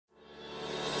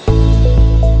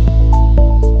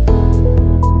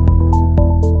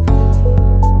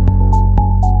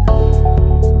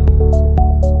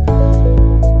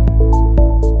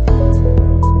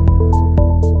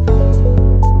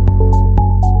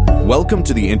Welcome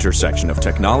to the intersection of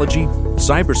technology,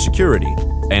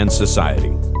 cybersecurity, and society.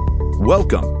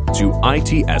 Welcome to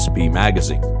ITSP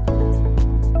Magazine.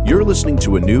 You're listening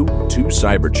to a new Two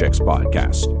Cyber Chicks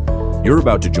podcast. You're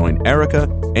about to join Erika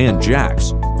and Jax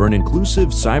for an inclusive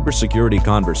cybersecurity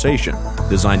conversation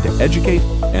designed to educate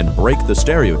and break the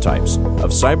stereotypes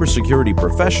of cybersecurity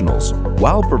professionals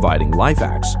while providing life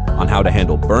hacks on how to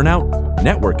handle burnout,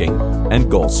 networking,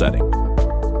 and goal setting.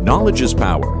 Knowledge is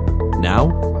power,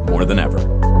 now more than ever.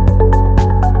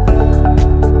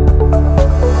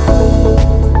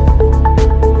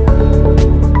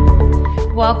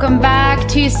 Welcome back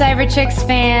to Cyber Chicks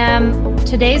fam.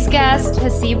 Today's guest,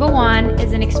 Haseeb Awan,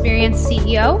 is an experienced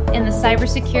CEO in the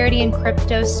cybersecurity and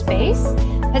crypto space.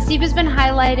 Haseeb has been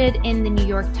highlighted in the New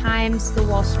York Times, the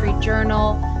Wall Street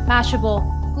Journal, Mashable,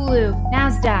 Hulu,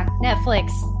 NASDAQ, Netflix,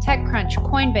 TechCrunch,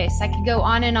 Coinbase. I could go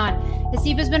on and on.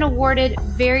 Haseeb has been awarded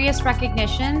various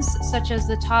recognitions, such as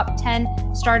the top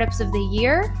 10 startups of the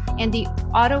year and the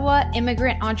Ottawa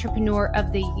Immigrant Entrepreneur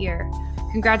of the Year.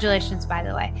 Congratulations, by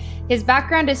the way. His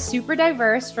background is super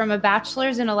diverse, from a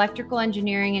bachelor's in electrical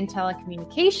engineering and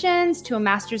telecommunications to a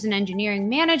master's in engineering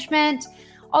management,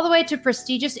 all the way to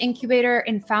prestigious incubator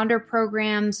and founder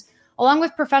programs, along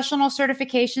with professional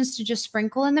certifications to just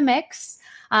sprinkle in the mix,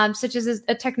 such as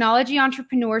a technology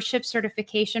entrepreneurship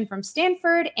certification from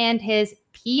Stanford and his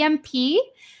PMP.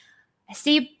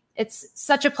 Haseeb, it's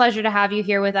such a pleasure to have you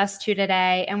here with us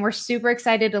today, and we're super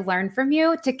excited to learn from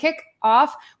you. To kick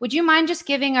off, would you mind just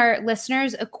giving our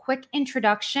listeners a quick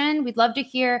introduction? We'd love to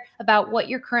hear about what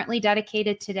you're currently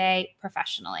dedicated today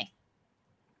professionally.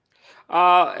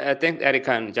 Thanks,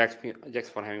 Erika and Jax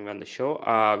for having me on the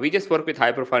show. We just work with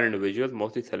high-profile individuals,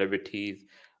 mostly celebrities,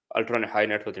 ultra high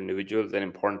net worth individuals, and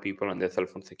important people on their cell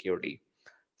phone security.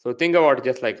 So think about it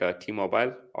just like a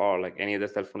T-Mobile or like any other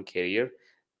cell phone carrier,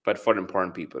 but for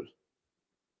important people.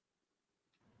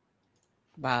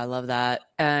 Wow, I love that.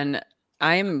 And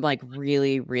I'm like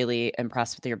really, really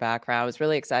impressed with your background. I was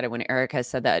really excited when Erika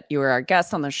said that you were our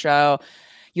guest on the show.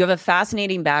 You have a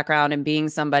fascinating background in being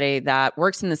somebody that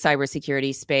works in the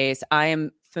cybersecurity space. I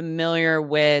am familiar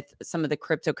with some of the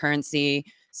cryptocurrency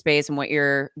space and what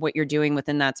you're doing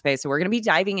within that space. So we're going to be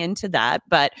diving into that.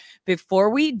 But before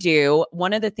we do,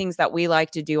 one of the things that we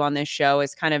like to do on this show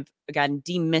is kind of, again,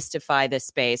 demystify the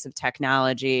space of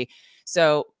technology.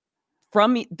 So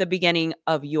from the beginning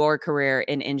of your career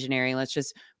in engineering, let's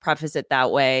just preface it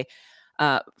that way,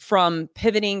 from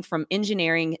pivoting from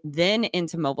engineering then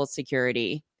into mobile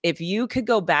security, if you could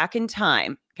go back in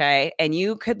time, okay, and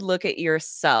you could look at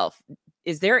yourself,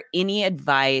 is there any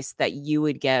advice that you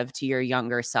would give to your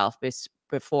younger self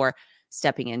before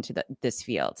stepping into this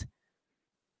field?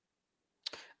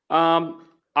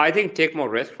 I think take more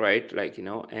risk, right?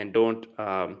 And don't.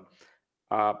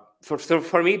 So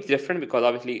for me, it's different because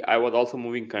obviously I was also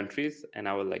moving countries, and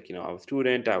I was I was a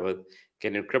student, I was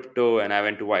getting crypto, and I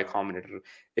went to Y Combinator.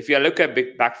 If you look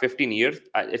at back 15 years,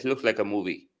 it looks like a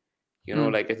movie. It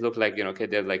looks like okay,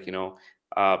 there's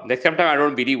next time I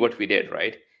don't believe what we did,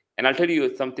 right? And I'll tell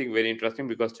you something very interesting,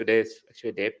 because today is actually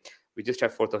a day. We just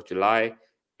had 4th of July,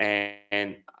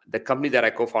 and the company that I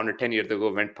co-founded 10 years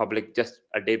ago went public just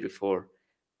a day before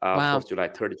 4th of July,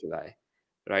 3rd of July,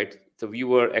 right? So we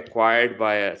were acquired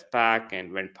by a SPAC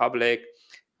and went public.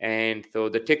 And so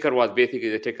the ticker was basically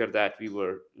the ticker that we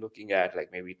were looking at like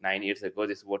maybe 9 years ago.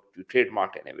 This is what we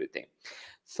trademarked and everything.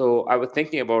 So I was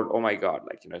thinking about, oh my God,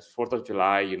 it's 4th of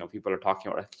July, people are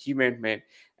talking about achievement, man,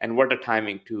 and what a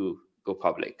timing to go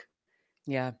public.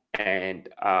 Yeah. And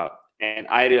I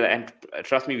really, and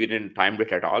trust me, we didn't time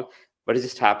it at all, but it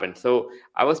just happened. So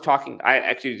I was talking, I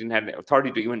actually didn't have the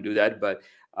authority to even do that, but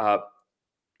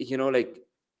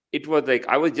it was like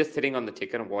I was just sitting on the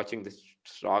ticker and watching this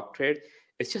stock trade.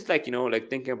 It's just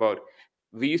thinking about,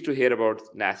 we used to hear about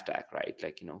NASDAQ, right?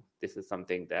 This is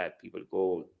something that people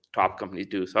go, top companies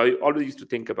do. So I always used to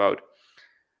think about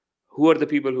who are the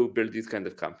people who build these kinds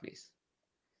of companies.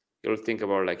 You'll think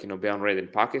about Beyond in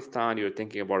Pakistan. You're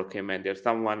thinking about, okay, man, there's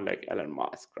someone like Elon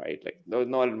Musk, right? No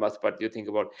Elon Musk, but you think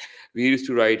about, we used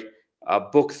to write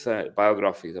books,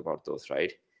 biographies about those,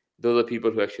 right? Those are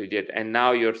people who actually did. And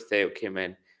now you're saying, okay,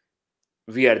 man,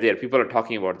 we are there. People are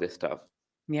talking about this stuff.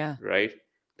 Yeah. Right.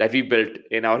 That we built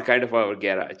in our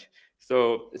garage.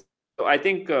 So I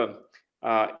think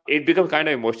it becomes kind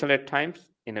of emotional at times,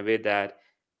 in a way that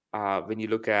when you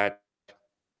look at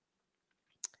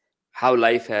how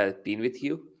life has been with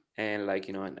you, and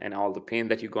and all the pain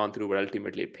that you've gone through, but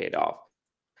ultimately it paid off.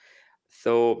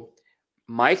 So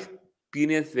my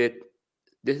experience with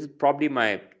this is probably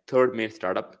my third main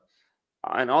startup,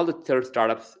 and all the third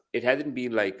startups, it hasn't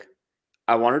been like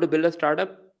I wanted to build a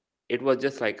startup. it was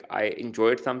just like I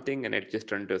enjoyed something and it just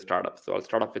turned into a startup. So I'll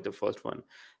start off with the first one.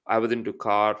 I was into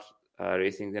car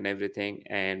racing and everything,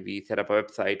 and we set up a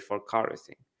website for car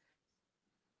racing.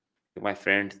 My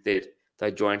friends did, so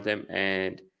I joined them,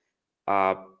 and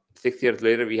uh, 6 years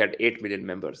later, we had 8 million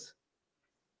members,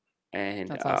 and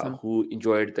That's awesome. who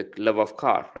enjoyed the love of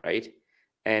car, right?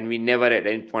 And we never at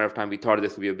any point of time we thought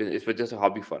this would be a business. It was just a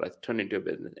hobby for us, turned into a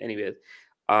business. Anyways,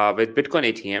 with Bitcoin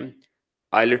ATM,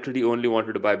 I literally only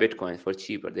wanted to buy Bitcoins for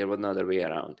cheaper. There was no other way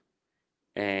around.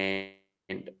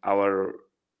 And our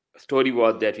story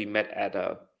was that we met at a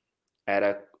at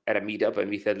a meetup, and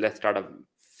we said, let's start a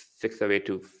fix a way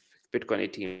to Bitcoin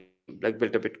ATM, like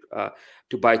built a bit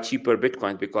to buy cheaper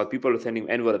Bitcoins, because people were sending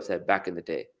envelopes back in the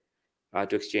day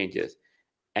to exchanges.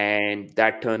 And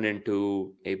that turned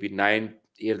into, maybe 9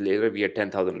 years later, we had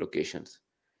 10,000 locations.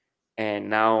 And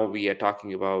now we are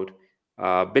talking about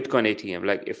Bitcoin ATM,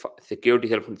 like if security,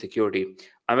 help from security.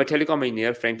 I'm a telecom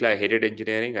engineer. Frankly, I hated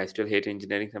engineering. I still hate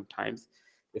engineering sometimes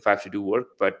if I have to do work,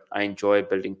 but I enjoy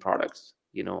building products.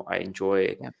 I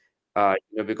enjoy, Yeah.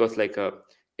 because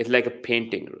it's like a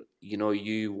painting.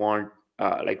 You want,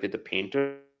 like with the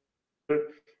painter.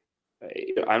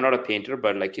 I'm not a painter,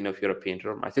 but if you're a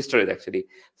painter, my sister is actually.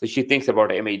 So she thinks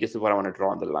about, Amy, this is what I want to draw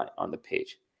on the line on the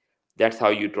page. That's how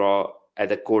you draw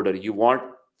as a coder. You want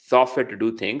software to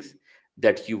do things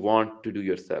that you want to do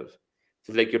yourself. So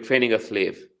it's like you're training a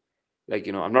slave. Like,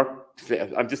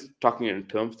 I'm just talking in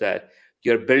terms that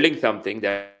you're building something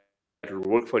that will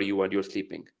work for you while you're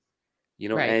sleeping.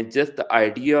 And Right. just the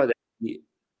idea that we,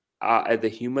 as a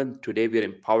human today, we are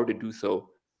empowered to do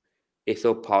so is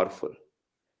so powerful,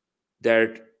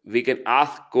 that we can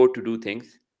ask code to do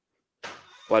things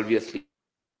while we are sleeping.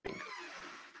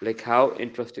 Like how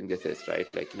interesting this is, right?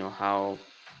 How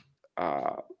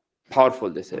uh, powerful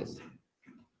this is.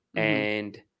 Mm-hmm.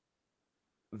 And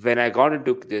when I got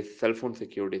into this cell phone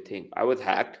security thing, I was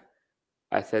hacked.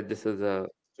 I said this is a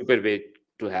stupid way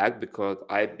to hack, because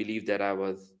I believe that I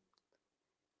was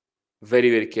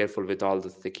very, very careful with all the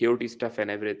security stuff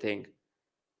and everything.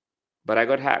 But I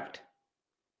got hacked.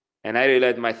 And I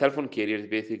realized my cell phone carriers,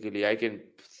 basically, I can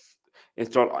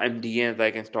install MDNs,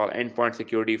 I can install endpoint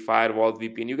security, firewalls,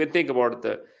 VPN. You can think about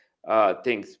the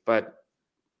things, but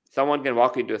someone can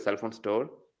walk into a cell phone store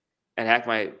and hack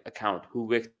my account who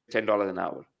makes $10 an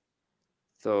hour.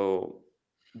 So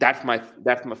that's my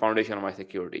foundation of my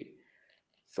security.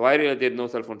 So I realized there's no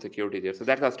cell phone security there. So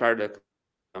that's how I started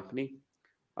a company.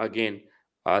 Again,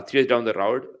 3 years down the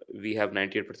road, we have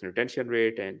 98% retention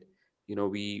rate, and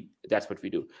we that's what we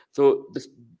do. So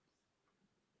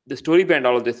the story behind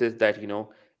all of this is that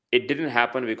it didn't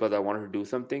happen because I wanted to do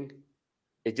something.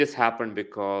 It just happened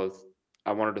because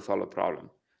I wanted to solve a problem,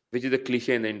 which is a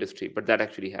cliche in the industry, but that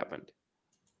actually happened.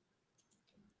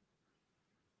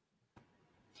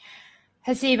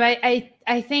 Haseeb,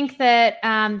 I think that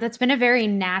that's been a very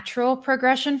natural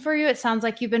progression for you. It sounds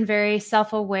like you've been very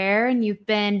self-aware and you've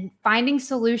been finding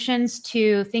solutions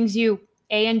to things you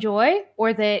enjoy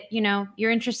or that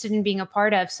you're interested in being a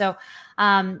part of. So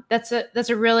that's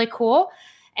a really cool.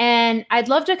 And I'd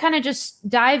love to kind of just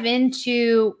dive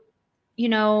into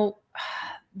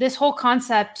this whole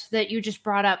concept that you just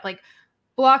brought up, like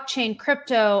blockchain,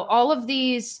 crypto, all of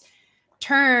these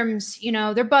terms,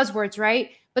 they're buzzwords,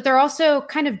 right? But they're also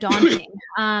kind of daunting.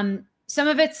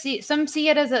 Some see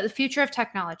it as a future of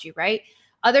technology, right?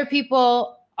 Other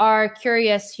people are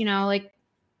curious,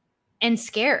 and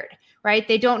scared, right?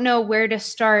 They don't know where to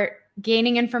start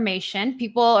gaining information.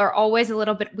 People are always a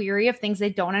little bit weary of things they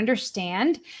don't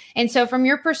understand. And so from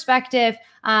your perspective,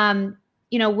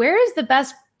 where is the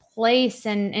best place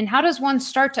and how does one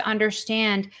start to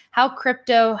understand how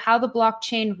the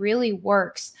blockchain really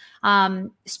works?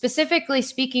 Specifically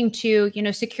speaking to,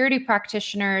 security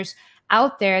practitioners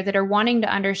out there that are wanting to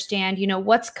understand,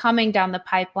 what's coming down the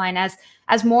pipeline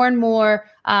as more and more,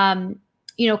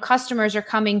 customers are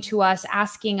coming to us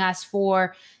asking us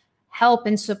for help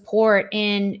and support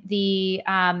in the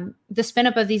spin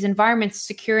up of these environments,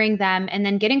 securing them, and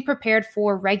then getting prepared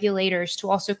for regulators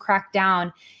to also crack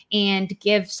down and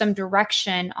give some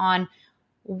direction on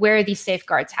where these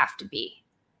safeguards have to be.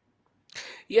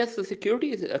 Yes, so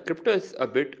security is crypto is a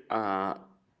bit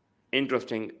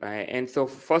interesting. And so,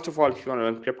 first of all, if you want to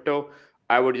learn crypto,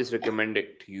 I would just recommend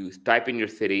it to use type in your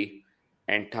city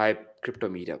and type crypto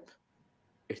meetup.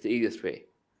 It's the easiest way.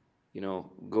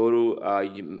 Go to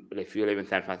if you live in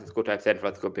San Francisco, type San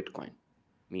Francisco Bitcoin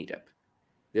meetup.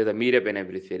 There's a meetup in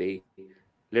every city.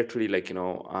 Literally,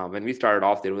 when we started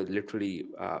off, there was literally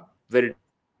very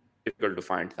difficult to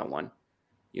find someone.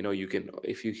 You can,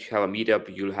 if you have a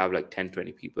meetup, you'll have like 10,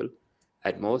 20 people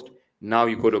at most. Now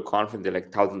you go to a conference, there are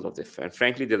like thousands of this. And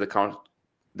frankly, there's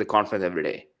the conference every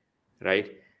day,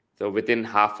 right? So within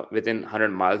 100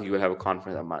 miles, you will have a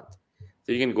conference a month.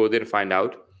 So you can go there to find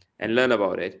out and learn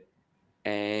about it.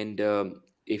 And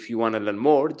if you want to learn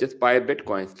more, just buy a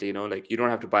Bitcoin. Like you don't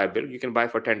have to buy a Bitcoin. You can buy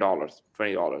for $10,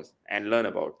 $20 and learn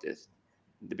about this.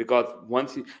 Because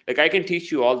once you, like, I can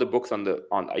teach you all the books on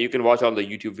you can watch all the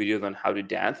YouTube videos on how to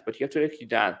dance, but you have to actually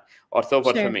dance or surf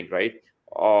or swimming, right?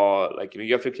 Or like,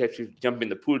 you have to actually jump in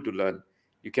the pool to learn.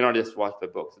 You cannot just watch the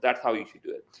book. So that's how you should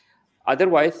do it.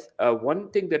 Otherwise, one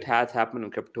thing that has happened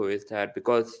in crypto is that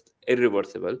because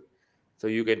irreversible, so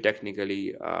you can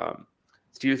technically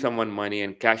steal someone money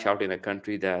and cash out in a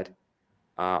country that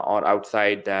or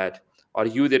outside that, or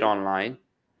use it online,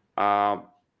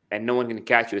 and no one can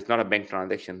catch you. It's not a bank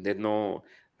transaction. There's no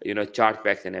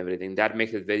chargebacks and everything. That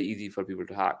makes it very easy for people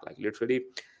to hack. Like literally,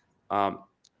 there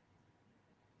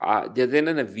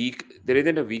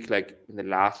isn't a week like in the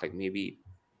last like maybe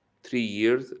 3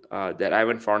 years that I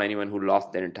haven't found anyone who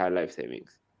lost their entire life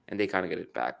savings and they can't get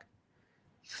it back.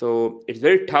 So it's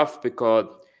very tough because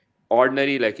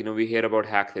ordinary, like, we hear about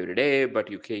hacks every day, but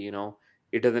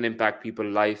it doesn't impact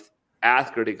people's life as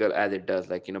critical as it does.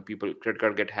 Like, people, credit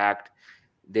card get hacked,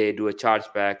 they do a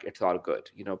chargeback, it's all good.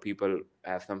 People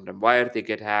have sometimes wires, they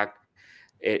get hacked,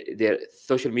 their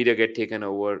social media get taken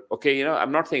over. Okay,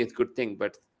 I'm not saying it's a good thing,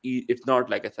 but it's not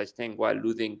like a such thing. While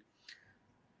losing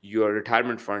your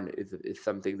retirement fund is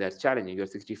something that's challenging. You're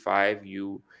 65,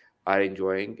 you are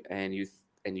enjoying, and you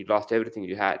lost everything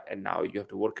you had, and now you have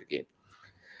to work again.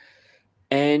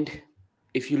 And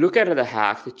if you look at the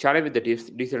hacks, the challenge with the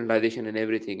decentralization and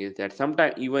everything is that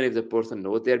sometimes even if the person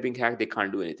knows they're being hacked, they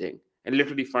can't do anything. And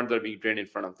literally funds are being drained in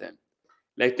front of them.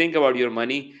 Like, think about your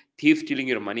money, thieves stealing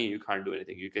your money, you can't do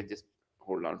anything. You can just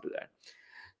hold on to that.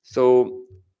 So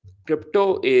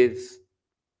crypto is,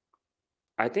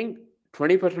 I think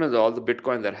 20% of all the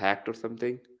Bitcoins are hacked or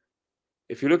something.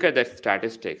 If you look at that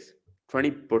statistics,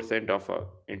 20% of our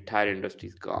entire industry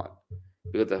is gone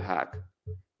because of hack.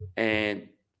 And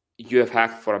you have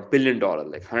hacked for $1 billion.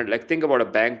 Like think about a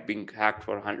bank being hacked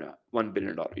for $1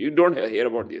 billion. You don't hear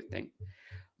about these things.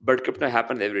 But crypto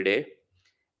happens every day.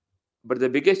 But the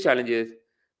biggest challenge is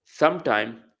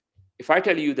sometimes, if I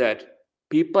tell you that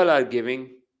people are giving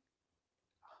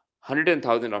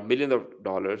 $100,000 or millions of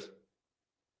dollars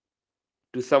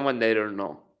to someone they don't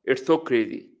know, it's so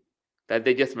crazy that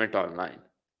they just went online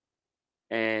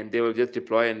and they will just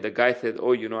deploy, and the guy says,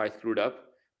 oh, I screwed up,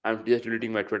 I'm just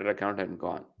deleting my Twitter account and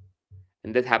gone.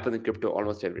 And that happens in crypto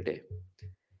almost every day.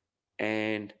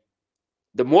 And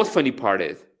the most funny part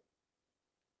is,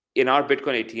 in our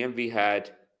Bitcoin ATM, we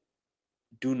had,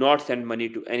 do not send money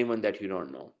to anyone that you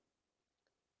don't know.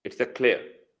 It's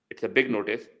a big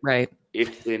notice. Right.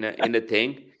 It's in a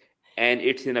thing, and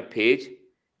it's in a page,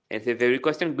 and says, if they're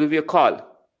requesting, give you a call.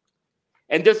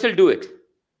 And they'll still do it.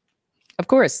 Of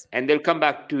course. And they'll come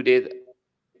back 2 days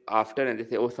after and they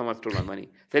say, oh, someone stole my money.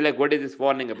 Say, like, what is this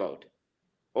warning about?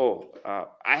 Oh,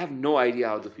 I have no idea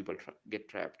how those people get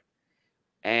trapped.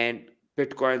 And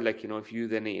Bitcoin, like, if you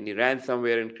use any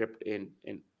ransomware in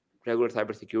regular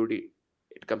cybersecurity,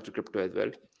 it comes to crypto as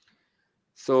well.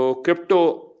 So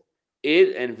crypto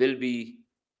is and will be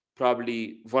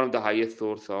probably one of the highest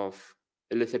source of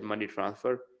illicit money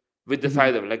transfer, with the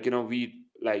size of, like, we,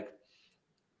 like,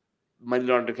 money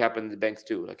laundering happens in the banks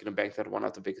too. Like, banks are one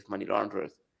of the biggest money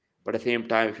launderers. But at the same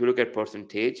time, if you look at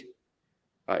percentage,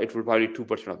 it will probably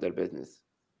 2% of their business.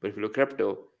 But if you look at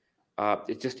crypto,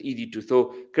 it's just easy to.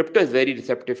 So crypto is very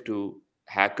receptive to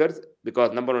hackers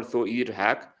because, number one, it's so easy to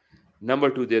hack. Number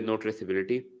two, there's no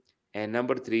traceability. And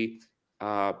number three,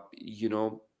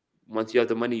 once you have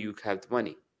the money, you have the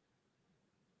money.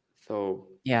 So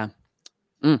yeah.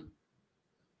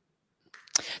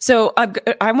 So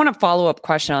I want to follow up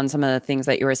question on some of the things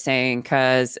that you were saying,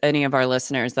 because any of our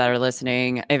listeners that are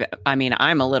listening,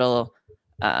 I'm a little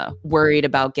worried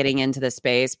about getting into this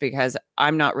space because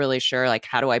I'm not really sure, like,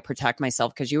 how do I protect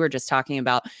myself? Because you were just talking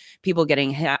about people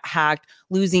getting hacked,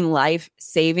 losing life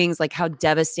savings. Like, how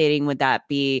devastating would that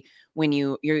be when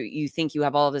you think you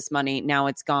have all of this money, now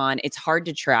it's gone? It's hard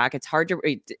to track. It's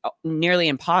nearly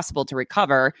impossible to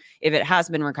recover. If it has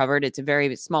been recovered, it's a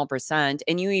very small percent.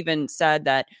 And you even said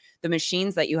that the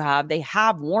machines that you have, they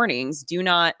have warnings. Do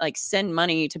not, like, send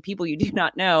money to people you do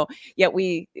not know. Yet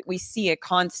we see it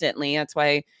constantly. That's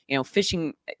why,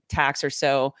 phishing attacks are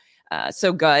so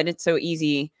good. It's so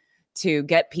easy to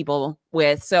get people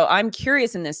with. So I'm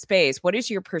curious in this space, what is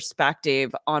your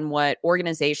perspective on what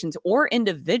organizations or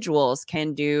individuals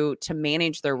can do to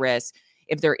manage their risk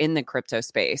if they're in the crypto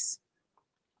space?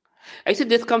 Actually,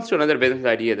 this comes to another business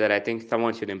idea that I think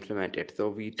someone should implement it.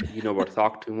 So you know about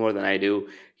SOC 2 more than I do.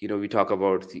 We talk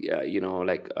about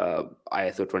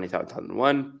ISO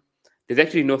 27001. There's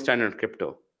actually no standard in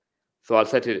crypto. So I'll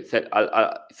set it.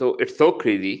 So it's so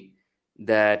crazy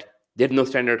that there's no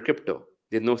standard crypto.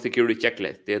 There's no security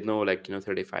checklist. There's no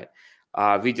certified.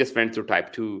 We just went through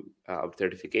type 2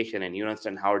 certification, and you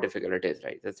understand how difficult it is,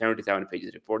 right? There's 77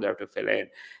 pages report they have to fill in,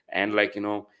 and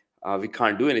we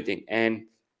can't do anything. And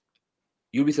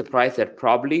you'll be surprised that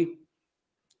probably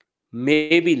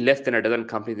maybe less than a dozen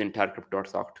companies in entire crypto are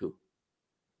SOC 2.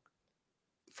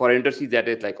 For an industry that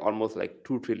is like almost like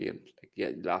 2 trillion,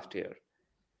 last year,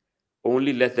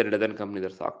 only less than a dozen companies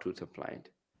are SOC 2 compliant.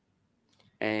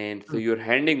 And so you're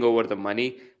handing over the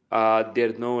money.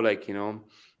 There's no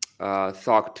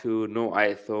SOC 2, no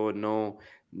ISO, no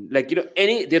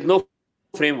there's no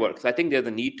framework. So I think there's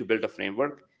a need to build a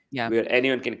framework Yeah. where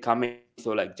anyone can come in.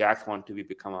 So like Jax want to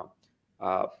become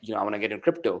I want to get in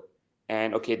crypto.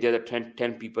 And okay, there's a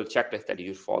 10 people checklist that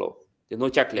you follow. There's no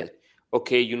checklist.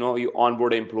 Okay, you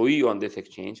onboard an employee on this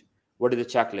exchange. What is the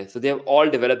checklist? So they have all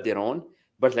developed their own,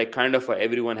 but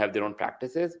everyone have their own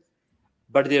practices.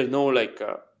 But there's no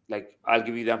I'll give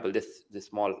you an example. This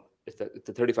small, it's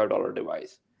a $35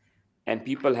 device, and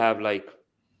people have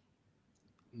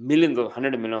millions of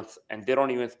hundred millions, and they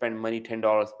don't even spend money,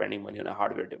 $10 spending money on a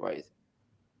hardware device.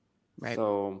 Right.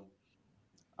 So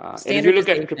and if you look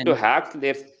at crypto hacks,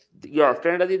 there's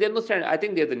no standard. I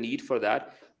think there's a need for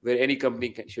that, where any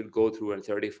company should go through and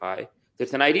certify.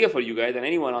 There's an idea for you guys and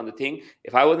anyone on the thing.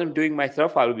 If I wasn't doing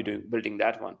myself, I would be building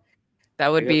that one. That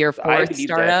would be your fourth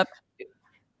startup.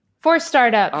 Fourth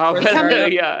startup.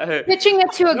 Pitching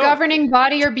it to a governing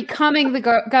body or becoming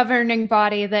the governing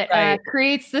body that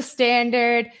creates the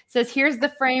standard, says here's the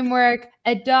framework,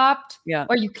 adopt,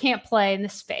 or you can't play in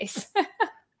this space.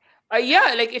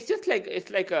 It's just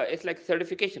it's like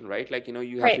certification, right?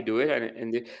 You have to do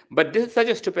it, but this is such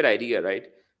a stupid idea, right?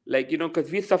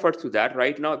 Because we suffered through that.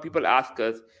 Right now, people ask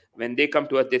us when they come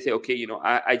to us, they say, okay,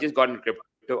 I just got in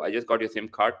crypto, I just got your SIM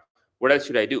card. What else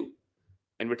should I do?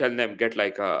 And we tell them get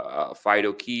a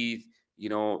FIDO keys,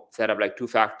 set up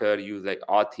 2-factor, use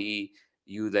Authy,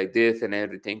 use this and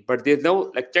everything. But there's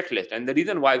no checklist. And the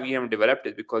reason why we haven't developed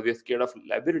is because we're scared of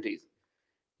liabilities,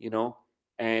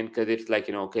 and because it's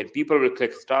okay, people will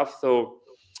click stuff. So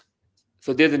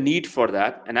there's a need for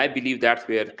that. And I believe that's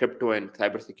where crypto and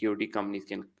cybersecurity companies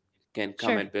can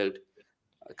come and build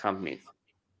companies.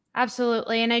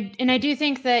 Absolutely. And I do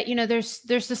think that,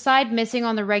 there's the side missing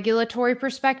on the regulatory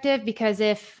perspective, because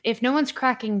if no one's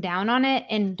cracking down on it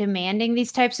and demanding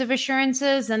these types of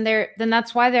assurances, then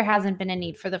that's why there hasn't been a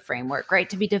need for the framework, right,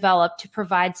 to be developed to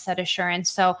provide said assurance.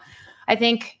 So I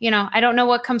think, I don't know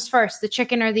what comes first, the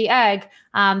chicken or the egg,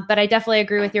 but I definitely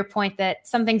agree with your point that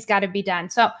something's got to be done.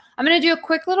 So I'm going to do a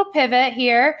quick little pivot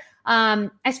here.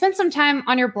 I spent some time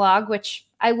on your blog, which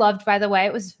I loved, by the way.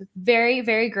 It was very,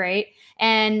 very great.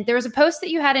 And there was a post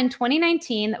that you had in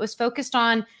 2019 that was focused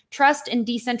on trust and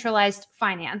decentralized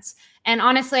finance. And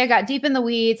honestly, I got deep in the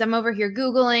weeds. I'm over here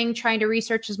Googling, trying to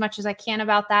research as much as I can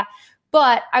about that.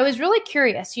 But I was really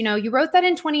curious. You wrote that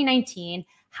in 2019.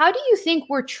 How do you think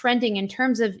we're trending in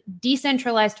terms of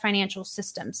decentralized financial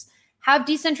systems? Have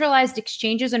decentralized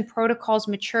exchanges and protocols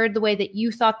matured the way that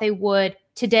you thought they would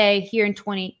today here in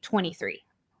 2023?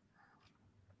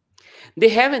 They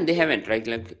haven't, right?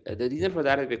 The reason for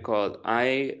that is because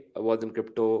I was in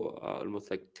crypto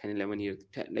almost 10 years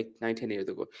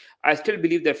ago. I still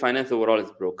believe that finance overall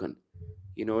is broken.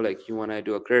 You want to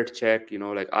do a credit check,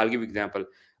 I'll give you an example.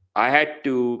 I had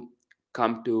to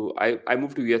I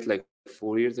moved to US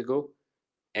 4 years ago,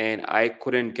 and I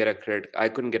couldn't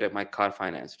get my car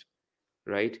financed,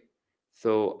 right?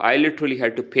 So I literally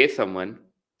had to pay someone,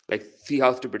 see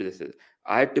how stupid this is.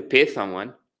 I had to pay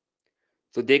someone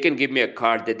so they can give me a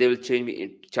card that they will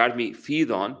charge me fees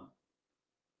on,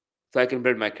 so I can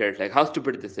build my credit. How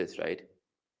stupid this is, right?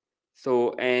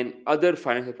 So, and other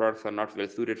financial products are not well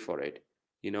suited for it.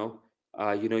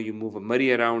 You move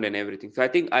money around and everything. So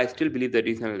I still believe that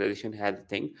decentralization has a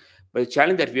thing, but the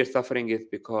challenge that we are suffering is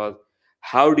because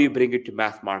how do you bring it to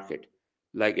mass market?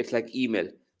 It's like email.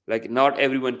 Not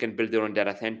everyone can build their own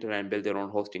data center and build their own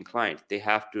hosting client. They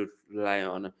have to rely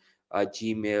on a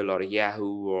Gmail or a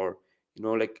Yahoo, or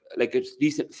it's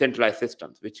decentralized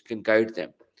systems which can guide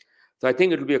them. So I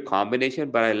think it will be a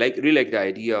combination, but I really like the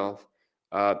idea of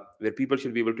where people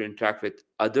should be able to interact with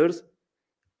others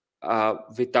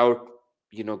without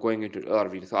going into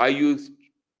RV. So I use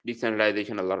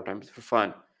decentralization a lot of times for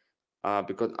fun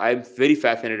because I'm very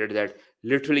fascinated that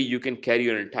literally you can carry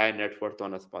your entire net worth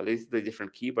on a small. This is the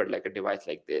different key, but a device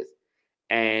like this,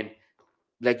 and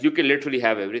like you can literally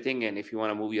have everything. And if you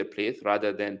want to move your place,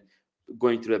 rather than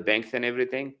going through the banks and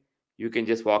everything, you can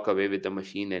just walk away with the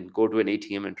machine and go to an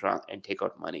ATM and take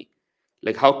out money.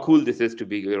 Like how cool this is to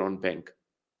be your own bank.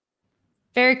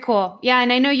 Very cool. Yeah.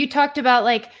 And I know you talked about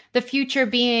like the future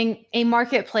being a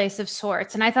marketplace of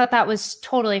sorts. And I thought that was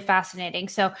totally fascinating.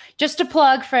 So just a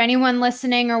plug for anyone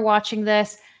listening or watching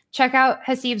this, check out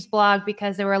Haseeb's blog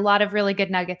because there were a lot of really good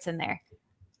nuggets in there.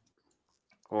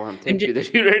 Oh, thank you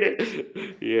that you read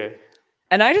it. Yeah.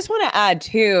 And I just want to add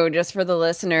too, just for the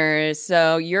listeners.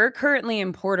 So you're currently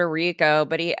in Puerto Rico,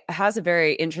 but he has a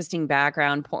very interesting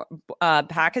background.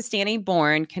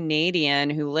 Pakistani-born Canadian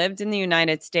who lived in the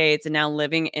United States and now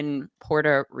living in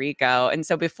Puerto Rico. And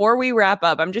so before we wrap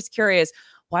up, I'm just curious,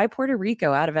 why Puerto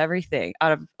Rico out of everything,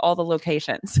 out of all the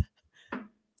locations?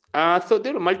 So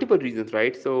there are multiple reasons,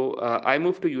 right? So I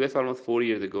moved to US almost 4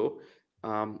 years ago,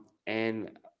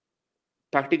 and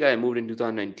practically I moved in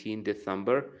 2019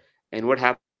 December. And what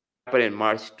happened in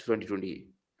March 2020?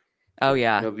 Oh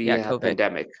yeah, we had a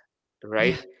pandemic,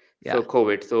 right? Yeah. So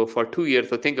COVID. So for 2 years,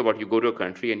 so think about, you go to a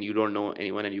country and you don't know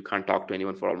anyone and you can't talk to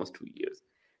anyone for almost 2 years,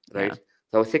 right? Yeah.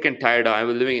 So I was sick and tired. I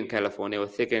was living in California. I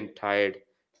was sick and tired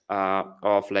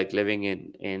of like living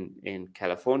in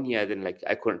California. Then like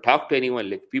I couldn't talk to anyone.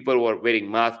 Like people were wearing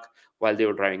masks while they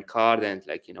were driving cars, and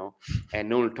like and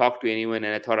no one talked to anyone.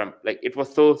 And I thought it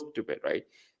was so stupid, right?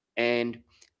 And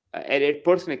it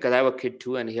personally, because I have a kid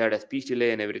too, and he had a speech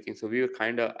delay and everything, so we were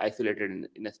kind of isolated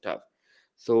in a stuff.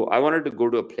 So I wanted to go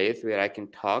to a place where I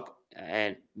can talk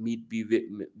and be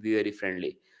very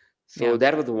friendly. So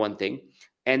that was the one thing.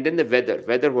 And then the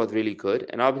weather was really good,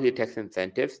 and obviously tax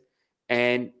incentives.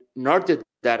 And not just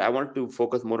that, I wanted to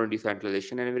focus more on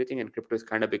decentralization and everything, and crypto is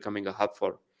kind of becoming a hub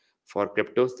for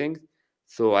crypto things.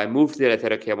 So I moved there. I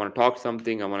said, okay, I want to talk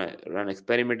something. I want to run an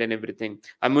experiment and everything.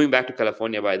 I'm moving back to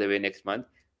California, by the way, next month.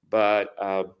 But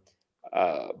like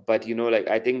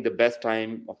I think the best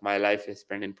time of my life is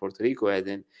spent in Puerto Rico, as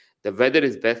in the weather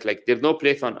is best. Like there's no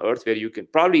place on earth where you can,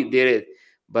 probably there is,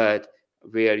 but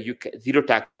where you can, zero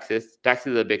taxes.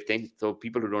 Taxes are a big thing. So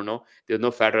people who don't know, there's no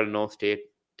federal, no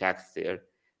state tax there.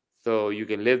 So you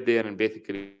can live there and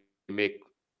basically make.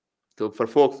 So for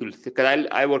folks who, because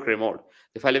I work remote.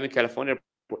 If I live in California,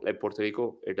 like Puerto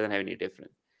Rico, it doesn't have any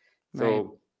difference. So. Right.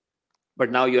 But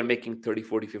now you're making 30,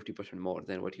 40, 50% more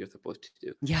than what you're supposed to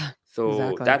do. Yeah. So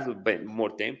exactly. That's a more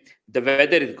thing. The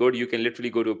weather is good. You can literally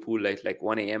go to a pool like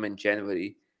 1 a.m. in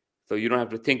January. So you don't have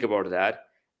to think about that.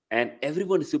 And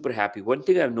everyone is super happy. One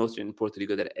thing I've noticed in Puerto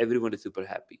Rico that everyone is super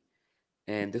happy.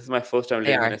 And this is my first time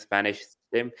living in a Spanish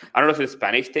thing. I don't know if it's a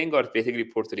Spanish thing or it's basically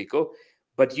Puerto Rico,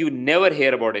 but you never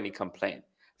hear about any complaint.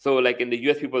 So like in the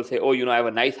US, people say, oh, I have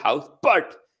a nice house,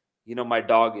 but, my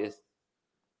dog has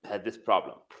this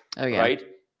problem. Oh, yeah. Right.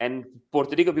 And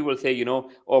Puerto Rico people say,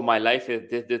 oh, my life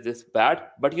is this bad.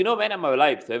 But man, I'm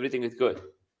alive, so everything is good.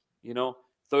 So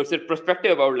it's a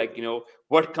perspective about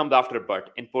what comes after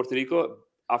but. In Puerto Rico,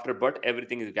 after but,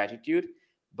 everything is gratitude.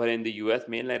 But in the US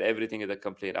mainland, everything is a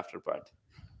complaint after but.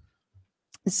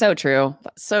 So true.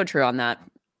 So true on that.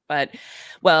 But,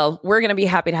 well, we're going to be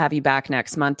happy to have you back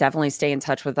next month. Definitely stay in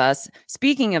touch with us.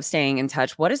 Speaking of staying in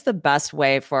touch, what is the best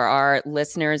way for our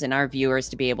listeners and our viewers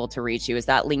to be able to reach you? Is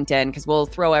that LinkedIn? Because we'll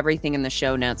throw everything in the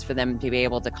show notes for them to be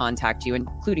able to contact you,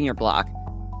 including your blog.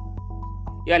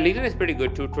 Yeah, LinkedIn is pretty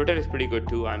good too. Twitter is pretty good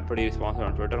too. I'm pretty responsive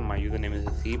on Twitter. My username is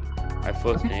Haseeb, my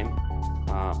first name.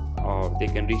 Or they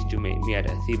can reach to me at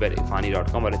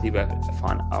haseeb@ifani.com or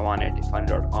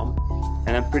haseeb@awan@ifani.com.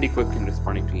 And I'm pretty quick in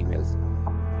responding to emails.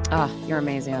 You're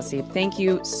amazing, Haseeb. Thank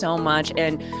you so much.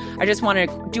 And I just want to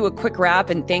do a quick wrap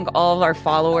and thank all of our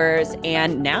followers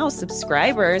and now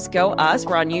subscribers. Go us.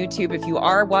 We're on YouTube. If you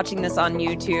are watching this on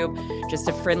YouTube, just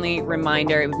a friendly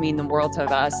reminder, it would mean the world to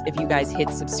us if you guys hit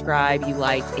subscribe, you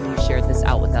liked, and you shared this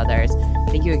out with others.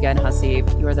 Thank you again,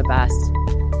 Haseeb. You are the best.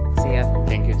 See ya.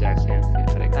 Thank you, Jackson.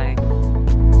 Bye.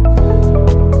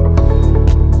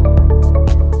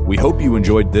 We hope you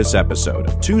enjoyed this episode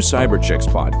of Two Cyber Chicks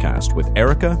podcast with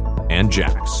Erika and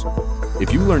Jax.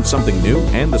 If you learned something new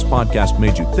and this podcast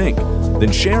made you think,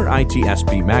 then share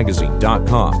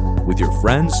itspmagazine.com with your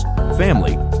friends,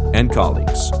 family, and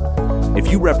colleagues. If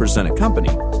you represent a company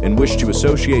and wish to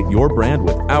associate your brand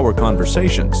with our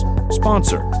conversations,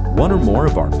 sponsor one or more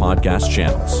of our podcast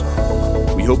channels.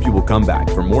 We hope you will come back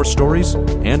for more stories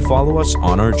and follow us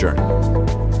on our journey.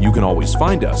 You can always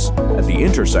find us at the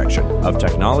intersection of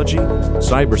technology,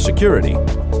 cybersecurity,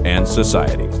 and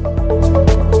society.